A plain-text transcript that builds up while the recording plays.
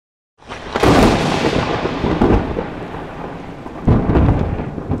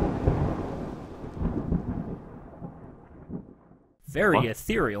Very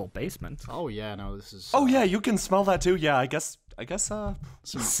ethereal basement. Oh yeah, no, this is. Oh yeah, you can smell that too. Yeah, I guess.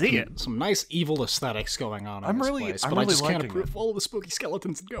 See it. Some nice evil aesthetics going on in I'm this really- place, I'm but I really just can't liking approve it. of all the spooky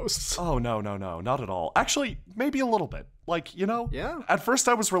skeletons and ghosts. Oh no, not at all. Actually, maybe a little bit. Like, you know, Yeah? At first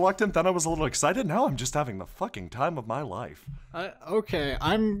I was reluctant, then I was a little excited. Now I'm just having the fucking time of my life. Okay,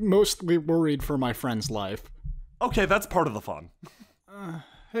 I'm mostly worried for my friend's life. Okay, that's part of the fun.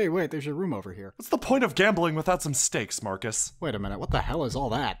 Hey, wait, there's your room over here. What's the point of gambling without some stakes, Marcus? Wait a minute, what the hell is all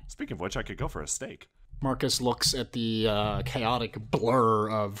that? Speaking of which, I could go for a steak. Marcus looks at the chaotic blur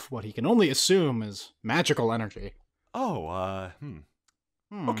of what he can only assume is magical energy. Oh,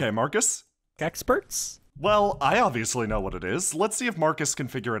 Okay, Marcus. Experts? Well, I obviously know what it is. Let's see if Marcus can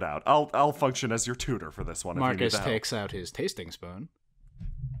figure it out. I'll function as your tutor for this one. Marcus if you need the help. takes out his tasting spoon.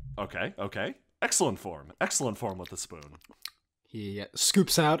 Okay. Excellent form with the spoon. He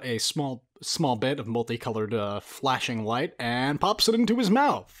scoops out a small bit of multicolored flashing light and pops it into his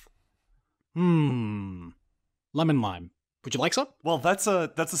mouth. Lemon lime. Would you like some? Well, that's a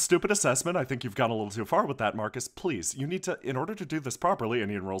stupid assessment. I think you've gone a little too far with that, Marcus. Please, you need to, in order to do this properly,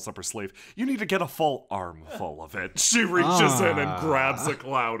 and Ian rolls up her sleeve, you need to get a full armful of it. She reaches in and grabs a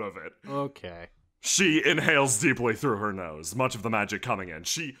cloud of it. Okay. She inhales deeply through her nose, much of the magic coming in.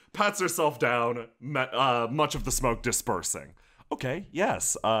 She pats herself down, much of the smoke dispersing. Okay,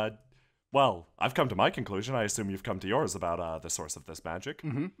 yes, well, I've come to my conclusion. I assume you've come to yours about the source of this magic.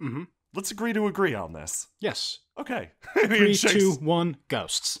 Let's agree to agree on this. Yes. Okay. 3, 2, 1,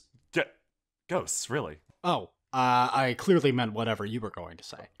 ghosts. Ghosts, really? Oh, I clearly meant whatever you were going to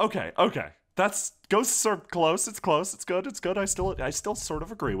say. Okay. That's ghosts are close. It's close. It's good. I still sort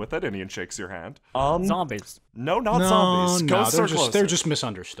of agree with it. And Ian shakes your hand. Zombies. No, not zombies. Ghosts are closer. They're just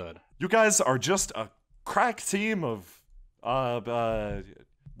misunderstood. You guys are just a crack team of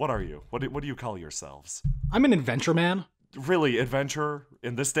what are you? What do you call yourselves? I'm an adventure man. Really, adventure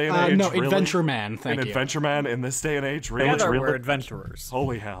in this day and age? No, really? adventure man, thank you. An adventure man in this day and age? Really? Together Really? we're adventurers.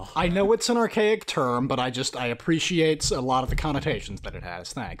 Holy hell. I know it's an archaic term, but I appreciate a lot of the connotations that it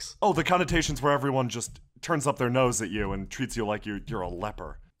has. Thanks. Oh, the connotations where everyone just turns up their nose at you and treats you like you're a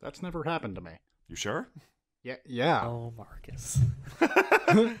leper. That's never happened to me. You sure? Yeah. Oh, Marcus.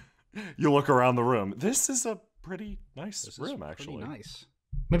 You look around the room. This is a pretty nice room, actually. Pretty nice.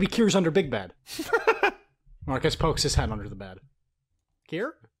 Maybe Kier's under big bed. Marcus pokes his head under the bed.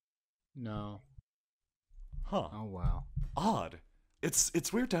 Kier? No. Huh. Oh, wow. Odd.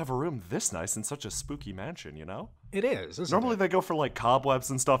 It's weird to have a room this nice in such a spooky mansion, you know? It is, isn't Normally it? they go for like cobwebs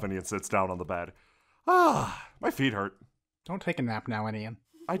and stuff, and Ian sits down on the bed. My feet hurt. Don't take a nap now, Ian.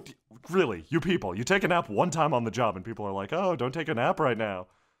 Really, you people, you take a nap one time on the job, and people are like, oh, don't take a nap right now.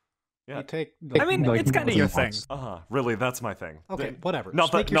 Yeah. You take. I mean, it's kind of your thing. Really, that's my thing. Okay, whatever. Not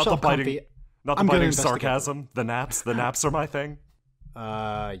Just the make yourself biting, comfy. not the I'm gonna biting investigate. sarcasm. The naps are my thing.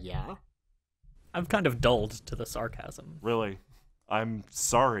 Yeah. I've kind of dulled to the sarcasm. Really, I'm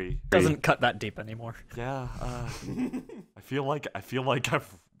sorry. Doesn't cut that deep anymore. Yeah. I feel like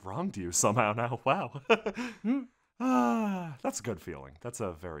I've wronged you somehow now. Wow. That's a good feeling. That's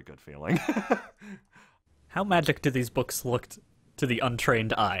a very good feeling. How magic do these books look to the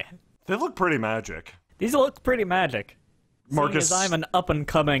untrained eye? They look pretty magic. These look pretty magic. Marcus, Seeing as I'm an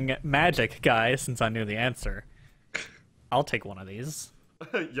up-and-coming magic guy, since I knew the answer, I'll take one of these.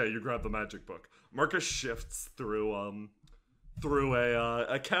 yeah, you grab the magic book. Marcus shifts through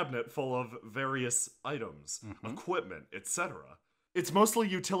a cabinet full of various items, equipment, etc. It's mostly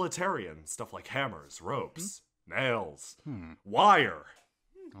utilitarian stuff like hammers, ropes, nails, wire.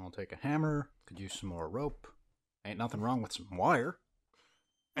 I'll take a hammer. Could use some more rope. Ain't nothing wrong with some wire.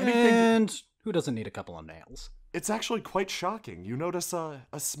 Anything. And who doesn't need a couple of nails? It's actually quite shocking. You notice a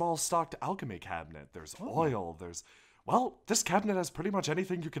small stocked alchemy cabinet. There's oil, well, this cabinet has pretty much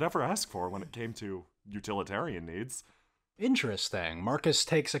anything you could ever ask for when it came to utilitarian needs. Interesting. Marcus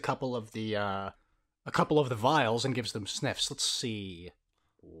takes a couple of the vials and gives them sniffs. Let's see.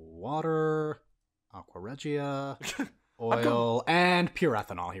 Water, aqua regia, oil, and pure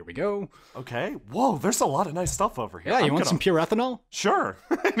ethanol. Here we go. Okay. Whoa, there's a lot of nice stuff over here. Yeah, you want some pure ethanol? Sure.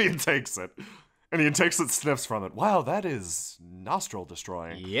 And Ian takes it. Sniffs from it. Wow, that is nostril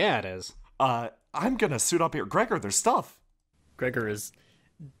destroying. Yeah, it is. I'm gonna suit up here. Gregor, there's stuff. Gregor is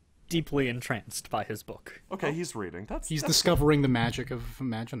deeply entranced by his book. Okay, he's reading. He's discovering the magic of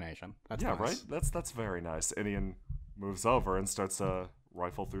imagination. That's yeah, nice. right? That's very nice. And Ian moves over and starts to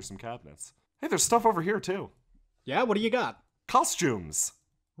rifle through some cabinets. Hey, there's stuff over here, too. Yeah, what do you got? Costumes.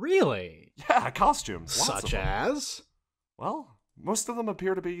 Really? Yeah, costumes. Lots Such of them. as? Well, most of them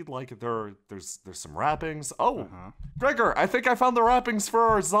appear to be like there's some wrappings. Oh, Gregor, I think I found the wrappings for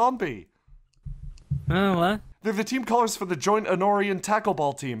our zombie. Oh, what? They're the team colors for the joint Honorian tackle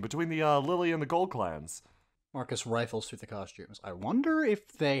ball team between the Lily and the Gold clans. Marcus rifles through the costumes. I wonder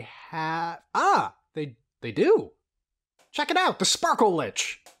if they have... Ah! They do! Check it out! The Sparkle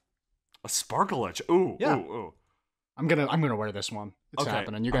Lich! A Sparkle Lich. Ooh, Yeah. ooh. I'm gonna wear this one. It's Okay,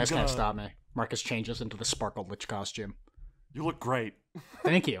 happening. You I'm guys can't gonna- stop me. Marcus changes into the Sparkle Lich costume. You look great.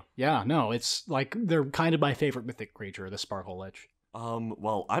 Thank you. Yeah, no, it's like they're kind of my favorite mythic creature, the Sparkle Lich.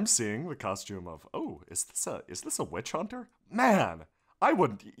 Well, I'm seeing the costume of, is this a witch hunter? Man,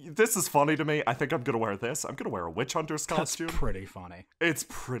 this is funny to me. I think I'm gonna wear this. I'm gonna wear a witch hunter's costume. That's pretty funny. It's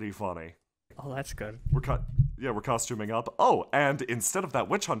pretty funny. Oh, that's good. We're costuming up. Oh, and instead of that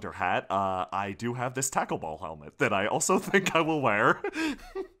witch hunter hat, I do have this tackle ball helmet that I also think I will wear.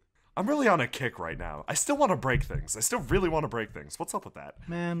 I'm really on a kick right now. I still want to break things. I still really want to break things. What's up with that?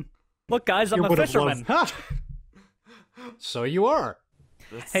 Man, Look, guys, I'm you a would've fisherman. loved- So you are.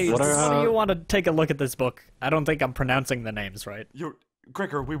 Hey, What are, do you want to take a look at this book? I don't think I'm pronouncing the names right.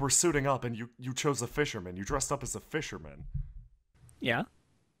 Gregor, we were suiting up and you chose a fisherman. You dressed up as a fisherman. Yeah?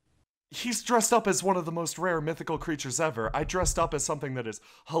 He's dressed up as one of the most rare mythical creatures ever. I dressed up as something that is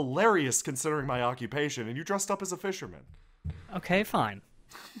hilarious considering my occupation, and you dressed up as a fisherman. Okay, fine.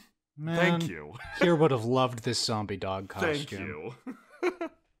 Man, Thank you. Here would have loved this zombie dog costume. Thank you.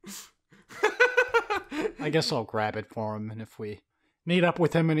 I guess I'll grab it for him, and if we meet up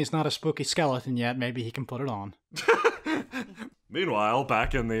with him and he's not a spooky skeleton yet, maybe he can put it on. Meanwhile,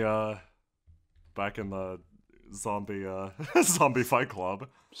 back in the zombie zombie fight club,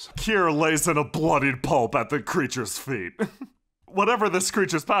 Kier lays in a bloodied pulp at the creature's feet. Whatever this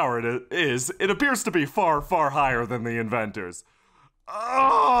creature's power it appears to be far, far higher than the inventor's.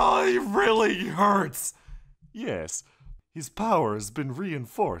 Oh, he really hurts. Yes, his power has been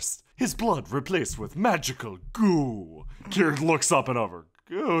reinforced. His blood replaced with magical goo. Kier looks up and over.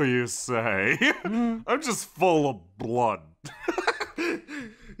 Goo, you say? I'm just full of blood.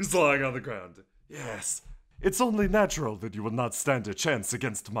 He's lying on the ground. Yes. It's only natural that you will not stand a chance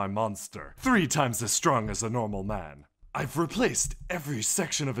against my monster. 3 times as strong as a normal man. I've replaced every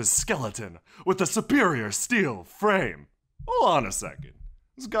section of his skeleton with a superior steel frame. Hold on a second.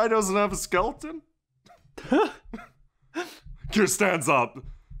 This guy doesn't have a skeleton? Kier stands up,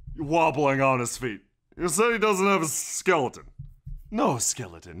 wobbling on his feet. You said he doesn't have a skeleton. No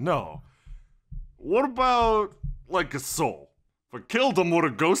skeleton, no. What about, like, a soul? If I killed him, would a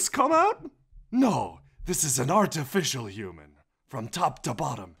ghost come out? No. This is an artificial human, from top to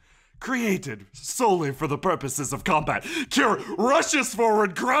bottom, created solely for the purposes of combat. Kier rushes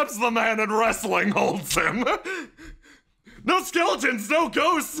forward, grabs the man, and wrestling holds him. No skeletons, no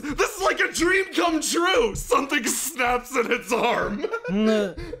ghosts! This is like a dream come true! Something snaps in its arm.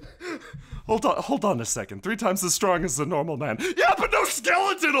 Hold on a second. 3 times as strong as a normal man. Yeah, but no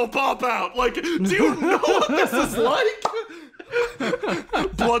skeleton will pop out! Like, do you know what this is like?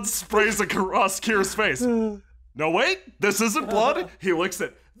 Blood sprays across Kier's face. No, wait, this isn't blood. He licks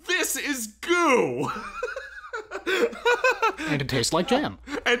it. This is goo. And it tastes like jam.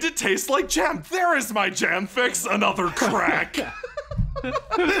 And it tastes like jam. There is my jam fix. Another crack.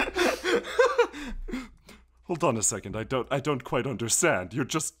 Hold on a second. I don't quite understand. You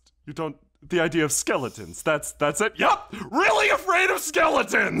don't. The idea of skeletons. That's it. Yup. Really afraid of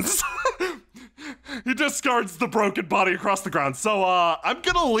skeletons. He discards the broken body across the ground. So, I'm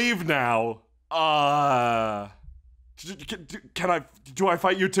gonna leave now. Do I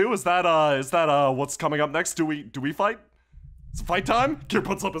fight you too? Is that what's coming up next? Do we fight? It's fight time? Kier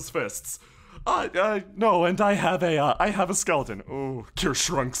puts up his fists. No, and I have a skeleton. Oh, Kier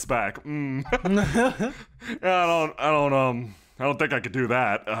shrinks back. I don't think I could do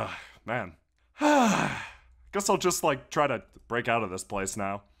that. Man. Guess I'll just, try to break out of this place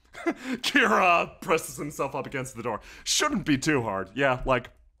now. Kier, presses himself up against the door. Shouldn't be too hard. Yeah,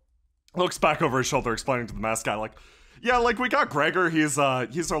 looks back over his shoulder, explaining to the mask guy, we got Gregor. He's our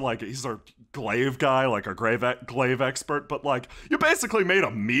glaive guy, our glaive expert. But you basically made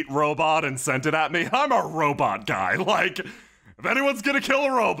a meat robot and sent it at me. I'm a robot guy. If anyone's gonna kill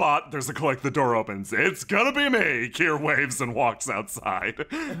a robot, there's a click. The door opens. It's gonna be me. Kier waves and walks outside.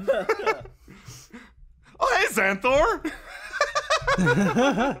 Oh, hey, Xanthor.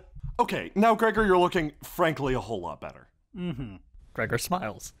 Okay, now Gregor, you're looking, frankly, a whole lot better. Mm-hmm. Gregor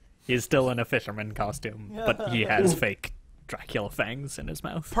smiles. He's still in a fisherman costume, but he has fake Dracula fangs in his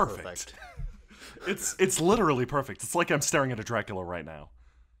mouth. Perfect. It's literally perfect. It's like I'm staring at a Dracula right now.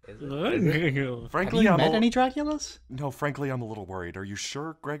 Frankly, Have you met any Draculas? No, frankly, I'm a little worried. Are you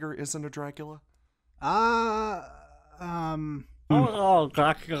sure Gregor isn't a Dracula? Oh,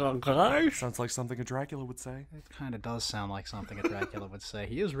 Dracula. Sounds like something a Dracula would say. It kind of does sound like something a Dracula would say.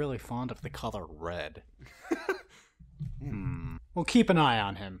 He is really fond of the color red. Well, keep an eye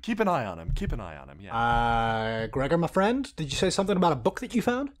on him. Keep an eye on him. Keep an eye on him, yeah. Gregor, my friend, did you say something about a book that you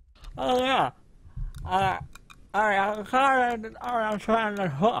found? Oh, yeah. I'm trying to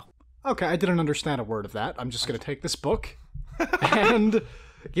hook. Okay, I didn't understand a word of that. I'm just going to take this book and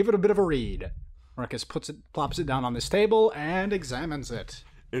give it a bit of a read. Marcus plops it down on this table and examines it.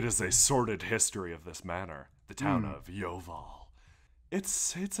 It is a sordid history of this manor, the town of Yoval.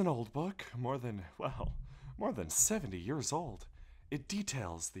 It's an old book, more than 70 years old. It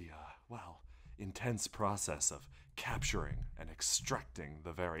details the, intense process of capturing and extracting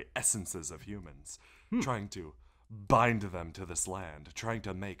the very essences of humans, trying to bind them to this land, trying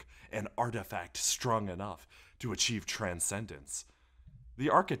to make an artifact strong enough to achieve transcendence. The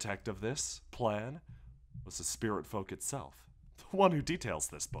architect of this plan was the spirit folk itself, the one who details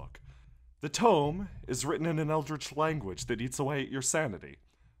this book. The tome is written in an eldritch language that eats away at your sanity.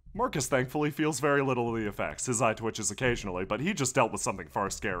 Marcus thankfully feels very little of the effects. His eye twitches occasionally, but he just dealt with something far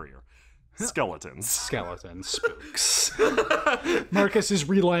scarier. Skeletons. Skeletons, spooks. Marcus is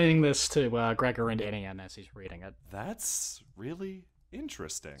relaying this to Gregor and Inian as he's reading it. That's really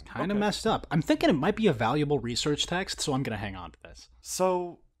interesting. Kind of messed up. I'm thinking it might be a valuable research text, so I'm going to hang on to this.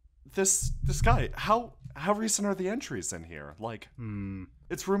 So, this guy, how recent are the entries in here? Like,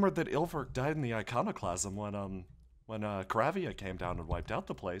 it's rumored that Ilverk died in the iconoclasm when Karavia came down and wiped out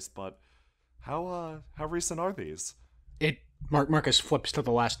the place, but how recent are these? Marcus flips to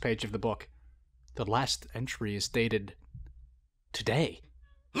the last page of the book. The last entry is dated today.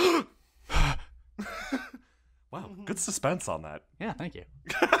 Wow, good suspense on that. Yeah, thank you.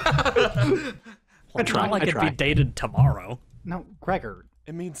 It's not like it'd be dated tomorrow. No, Gregor.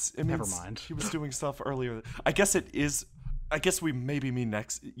 It means Never mind. He was doing stuff earlier. I guess we maybe mean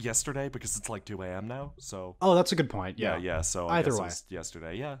yesterday because it's like 2 a.m. now. So. Oh, that's a good point. Yeah. Yeah. So I Either guess way, it was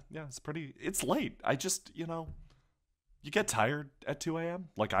yesterday. Yeah. It's late. I just you get tired at 2 a.m.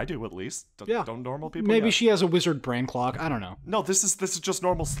 like I do at least. Don't normal people? Maybe Yeah. she has a wizard brain clock. I don't know. No, this is just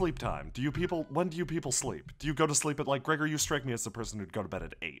normal sleep time. When do you people sleep? Do you go to sleep at Gregor? You strike me as the person who'd go to bed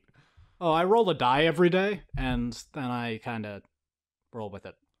at 8. Oh, I roll a die every day, and then I kind of roll with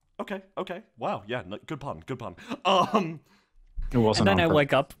it. Okay. Wow. Yeah. Good pun. It wasn't. And then I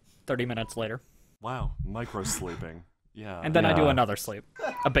wake up 30 minutes later. Wow. Micro sleeping. Yeah. And then I do another sleep.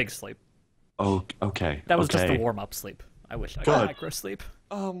 A big sleep. Oh. Okay. That was just the warm-up sleep. I wish I could micro sleep.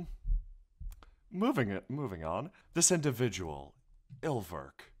 Moving on. This individual,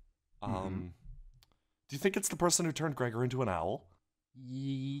 Ilverk. Do you think it's the person who turned Gregor into an owl?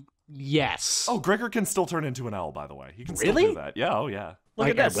 Yes. Oh, Gregor can still turn into an owl, by the way. He can still Really? do that. Yeah, oh yeah. Look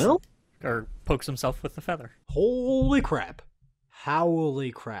at this. I will? Or pokes himself with the feather. Holy crap.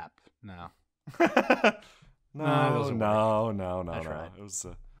 Howly crap. No. No. I tried. It was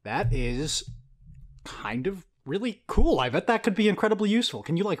That is kind of really cool. I bet that could be incredibly useful.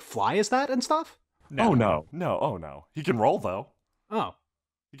 Can you, fly as that and stuff? No. Oh, no. He can roll, though. Oh.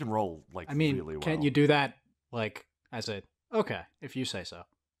 He can roll, I mean, really well. can't you do that, as a... Okay, if you say so.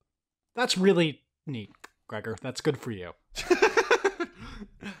 That's really neat, Gregor. That's good for you.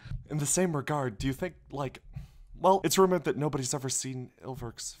 In the same regard, do you think, well, it's rumored that nobody's ever seen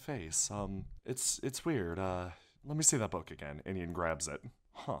Ilverk's face. It's weird. Let me see that book again. Inian grabs it.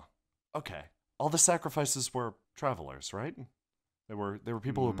 Huh. Okay. All the sacrifices were travelers, right? They were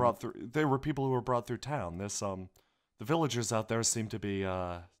people who brought through. They were people who were brought through town. The villagers out there seem to be,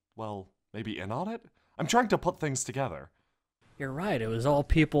 maybe in on it. I'm trying to put things together. You're right. It was all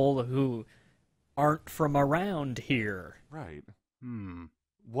people who aren't from around here. Right.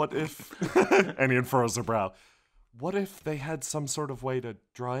 What if... Inian furrows her brow. What if they had some sort of way to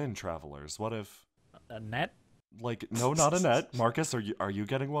draw in travelers? What if... A net? No, not a net. Marcus, are you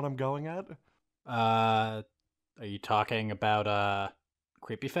getting what I'm going at? Are you talking about,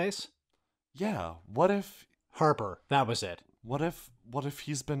 Creepy Face? Yeah, what if... Harper, that was it. What if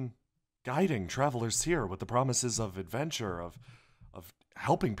he's been guiding travelers here with the promises of adventure, of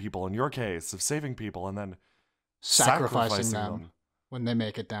helping people in your case, of saving people, and then sacrificing them when they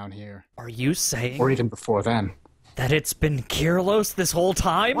make it down here. Are you saying... Or even before then. That it's been Kirlos this whole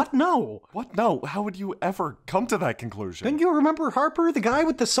time? What? No. What? No. How would you ever come to that conclusion? Don't you remember Harper, the guy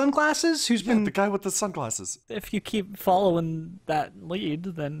with the sunglasses who's been... the guy with the sunglasses. If you keep following that lead,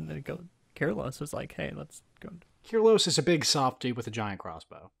 then Kirlos is like, hey, let's go. Kirlos is a big softy with a giant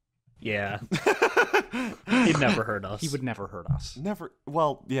crossbow. Yeah. He'd never hurt us. He would never hurt us. Never.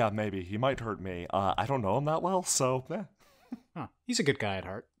 Well, yeah, maybe. He might hurt me. I don't know him that well, so... Huh. He's a good guy at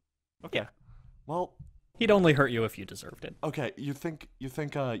heart. Okay. Yeah. Well... He'd only hurt you if you deserved it. Okay, you think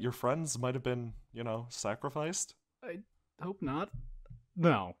your friends might have been, sacrificed? I hope not.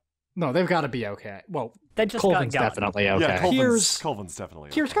 No, they've got to be okay. Well, They just Colvin's got definitely okay. Yeah, Colvin's definitely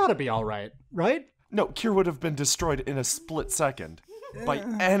okay. Kier's got to be all right, right? No, Kier would have been destroyed in a split second by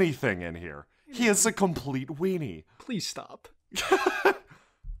anything in here. He is a complete weenie. Please stop.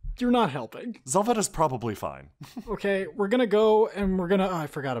 You're not helping. Zelvetta's probably fine. Okay, we're gonna go and we're gonna... Oh, I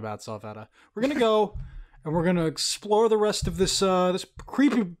forgot about Zelvetta. We're gonna go and we're gonna explore the rest of this this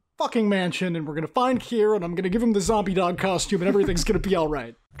creepy fucking mansion, and we're gonna find Kier, and I'm gonna give him the zombie dog costume, and everything's gonna be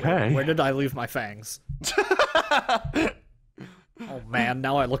alright. Okay. Where did I leave my fangs? Oh man,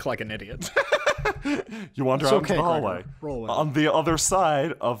 now I look like an idiot. You wander out into the hallway. Roll it. On the other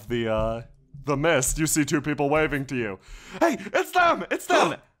side of the mist, you see two people waving to you. Hey, it's them! It's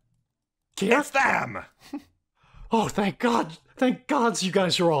them! Kier? It's them! Oh, thank God. Thank God you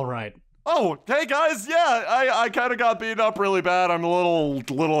guys are alright. Oh, hey guys, yeah, I kind of got beaten up really bad. I'm a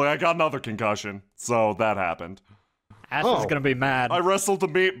little, I got another concussion, so that happened. Ash is gonna be mad. I wrestled the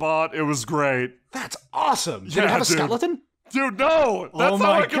meat bot, it was great. That's awesome. Did Yeah, it have a dude. skeleton? Dude, no! That's Oh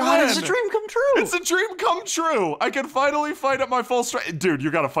how I my can God, win! it's a dream come true! It's a dream come true! I can finally fight at my full strength. Dude,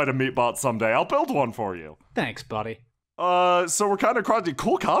 you gotta fight a meat bot someday. I'll build one for you. Thanks, buddy. So we're kind of crowded.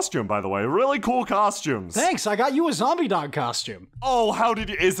 Cool costume, by the way. Really cool costumes. Thanks, I got you a zombie dog costume. Oh, how did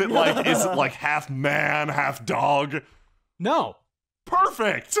you? Is it like half man, half dog? No.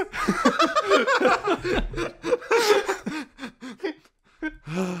 Perfect.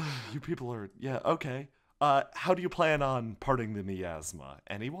 You people are okay. How do you plan on parting the miasma?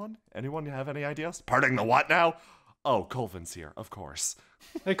 Anyone? Anyone have any ideas? Parting the what now? Oh, Colvin's here, of course.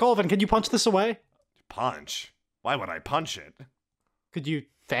 Hey, Colvin, can you punch this away? Punch? Why would I punch it? Could you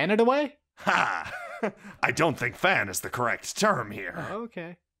fan it away? Ha! I don't think fan is the correct term here.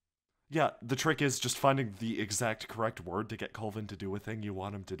 Okay. Yeah, the trick is just finding the exact correct word to get Colvin to do a thing you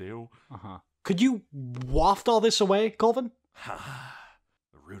want him to do. Uh-huh. Could you waft all this away, Colvin? Ha!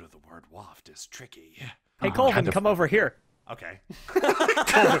 The root of the word waft is tricky. Hey Colvin, come over here. Okay.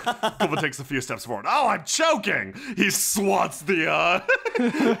 Colvin takes a few steps forward. Oh, I'm choking! He swats the,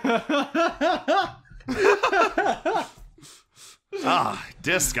 Ah,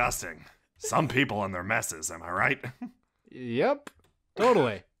 disgusting. Some people and their messes, am I right? Yep.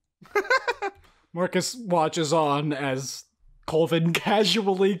 Totally. Marcus watches on as Colvin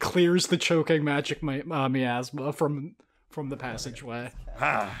casually clears the choking magic miasma from the passageway.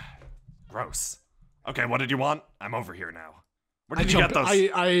 Ah, gross. Okay, what did you want? I'm over here now. Where I did you get those?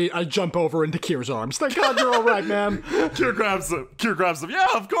 I jump over into Kier's arms. Thank God you're all right, man. Kier grabs him. Yeah,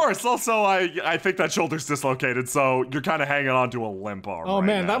 of course. Also, I think that shoulder's dislocated, so you're kind of hanging onto a limp arm. Oh right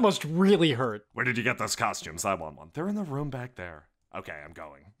man, now. that must really hurt. Where did you get those costumes? I want one. They're in the room back there. Okay, I'm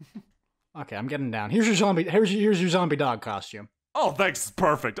going. Okay, I'm getting down. Here's your zombie dog costume. Oh, thanks.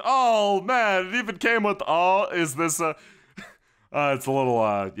 Perfect. Oh man, it even came with. Oh, is this it's a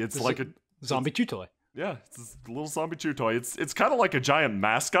little. It's like a zombie chew toy. Yeah, it's a little zombie chew toy. It's kind of like a giant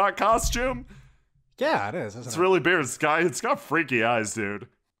mascot costume. Yeah, it is. It's really weird. It's got freaky eyes, dude.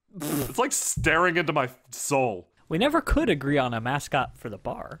 It's like staring into my soul. We never could agree on a mascot for the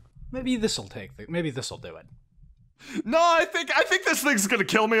bar. Maybe this'll do it. No, I think this thing's gonna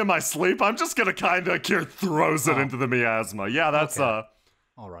kill me in my sleep. I'm just gonna Kier throws it into the miasma. Yeah, that's all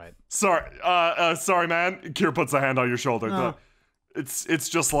right. Sorry, man. Kier puts a hand on your shoulder. No. It's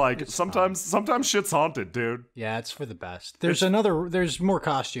just like sometimes shit's haunted, dude. Yeah, it's for the best. There's more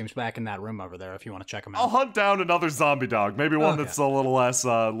costumes back in that room over there if you want to check them out. I'll hunt down another zombie dog, maybe one that's a little less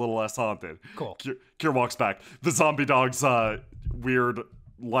haunted. Cool. Kier walks back. The zombie dog's weird,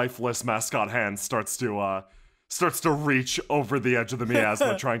 lifeless mascot hand starts to reach over the edge of the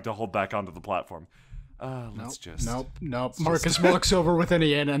miasma, trying to hold back onto the platform. Nope. Marcus walks over with an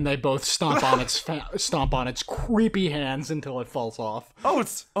Ian, and they both stomp on its creepy hands until it falls off. Oh,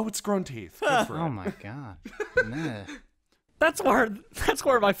 it's grown teeth. Good for it. Oh my God. Nah. That's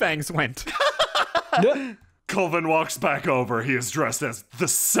where my fangs went. Colvin walks back over. He is dressed as the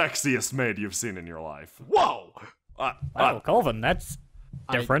sexiest maid you've seen in your life. Whoa! Wow, Colvin, that's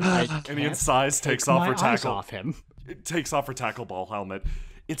different. And Ian's size takes off her my eyes tackle. off him. It takes off her tackle ball helmet.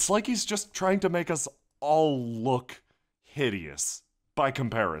 It's like he's just trying to make us all look hideous by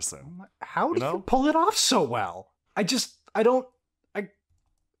comparison. How do you pull it off so well?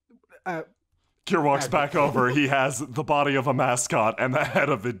 Kier walks back over. He has the body of a mascot and the head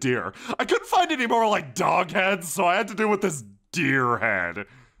of a deer. I couldn't find any more like dog heads, so I had to do with this deer head.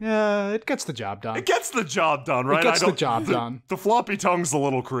 Yeah, it gets the job done. It gets the job done, right? It gets the job done. The floppy tongue's a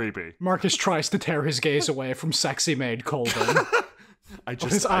little creepy. Marcus tries to tear his gaze away from sexy maid Colvin.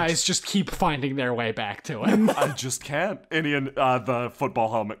 His eyes just keep finding their way back to him. I just can't. Inian, the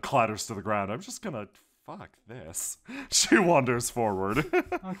football helmet clatters to the ground. I'm just gonna fuck this. She wanders forward.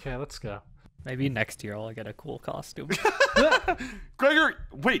 Okay, let's go. Maybe next year I'll get a cool costume. Gregor,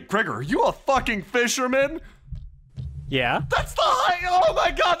 wait, Gregor, are you a fucking fisherman? Yeah? That's the oh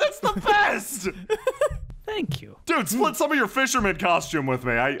my god, that's the best! Thank you. Dude, split some of your fisherman costume with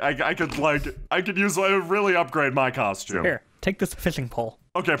me. I could use really upgrade my costume. Here, take this fishing pole.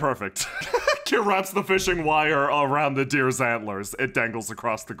 Okay, perfect. Kir wraps the fishing wire around the deer's antlers. It dangles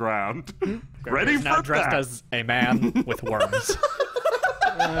across the ground. Ready He's for now dressed that? as a man with worms.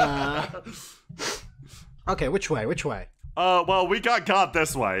 Okay, which way? Well, we got God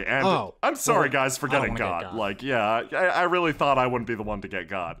this way, and I'm sorry, guys, for I don't getting wanna get God. God. Like, yeah, I really thought I wouldn't be the one to get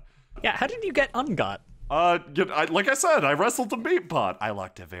God. Yeah, how did you get ungot? Like I said, I wrestled the meat pot. I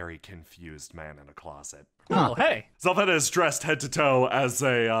locked a very confused man in a closet. Oh, hey. Zelveta is dressed head to toe as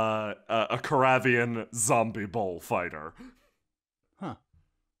a Karavian zombie bullfighter. Huh.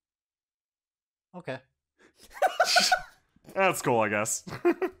 Okay. That's cool, I guess.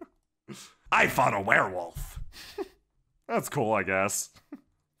 I fought a werewolf. That's cool, I guess.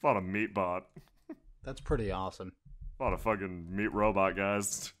 Fought a meat bot. That's pretty awesome. Fought a fucking meat robot,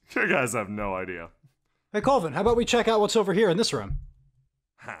 guys. You guys have no idea. Hey, Colvin, how about we check out what's over here in this room?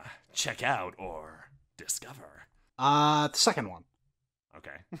 Huh. Check out or discover. The second one.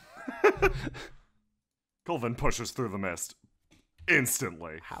 Okay. Colvin pushes through the mist.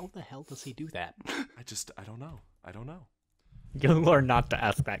 Instantly. How the hell does he do that? I don't know. I don't know. You'll learn not to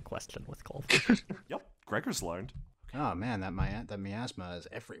ask that question with Cole. Yep, Gregor's learned. Oh man, that miasma is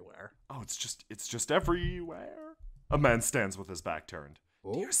everywhere. Oh, it's just everywhere. A man stands with his back turned.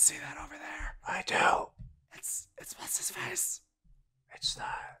 Ooh. Do you see that over there? I do. It's what's his face? It's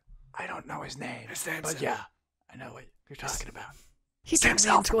I don't know his name. His name's But yeah, I know what you're talking about. He turned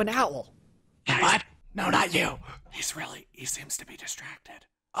me into an owl. What? No, not you. He seems to be distracted.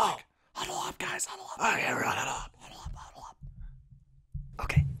 Oh. Like, huddle up, guys, huddle up. Okay, run it up. Huddle up.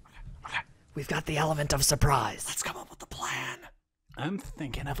 Okay. Okay. We've got the element of surprise. Let's come up with a plan. I'm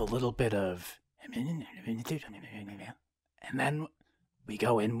thinking of a little bit of, and then we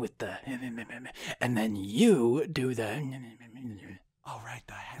go in with the, and then you do the. Oh, right,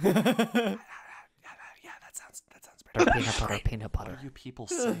 the head. Yeah, that sounds pretty Peanut butter, peanut What butter. are you people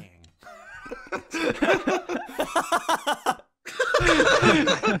saying?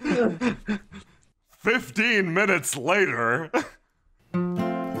 15 minutes later.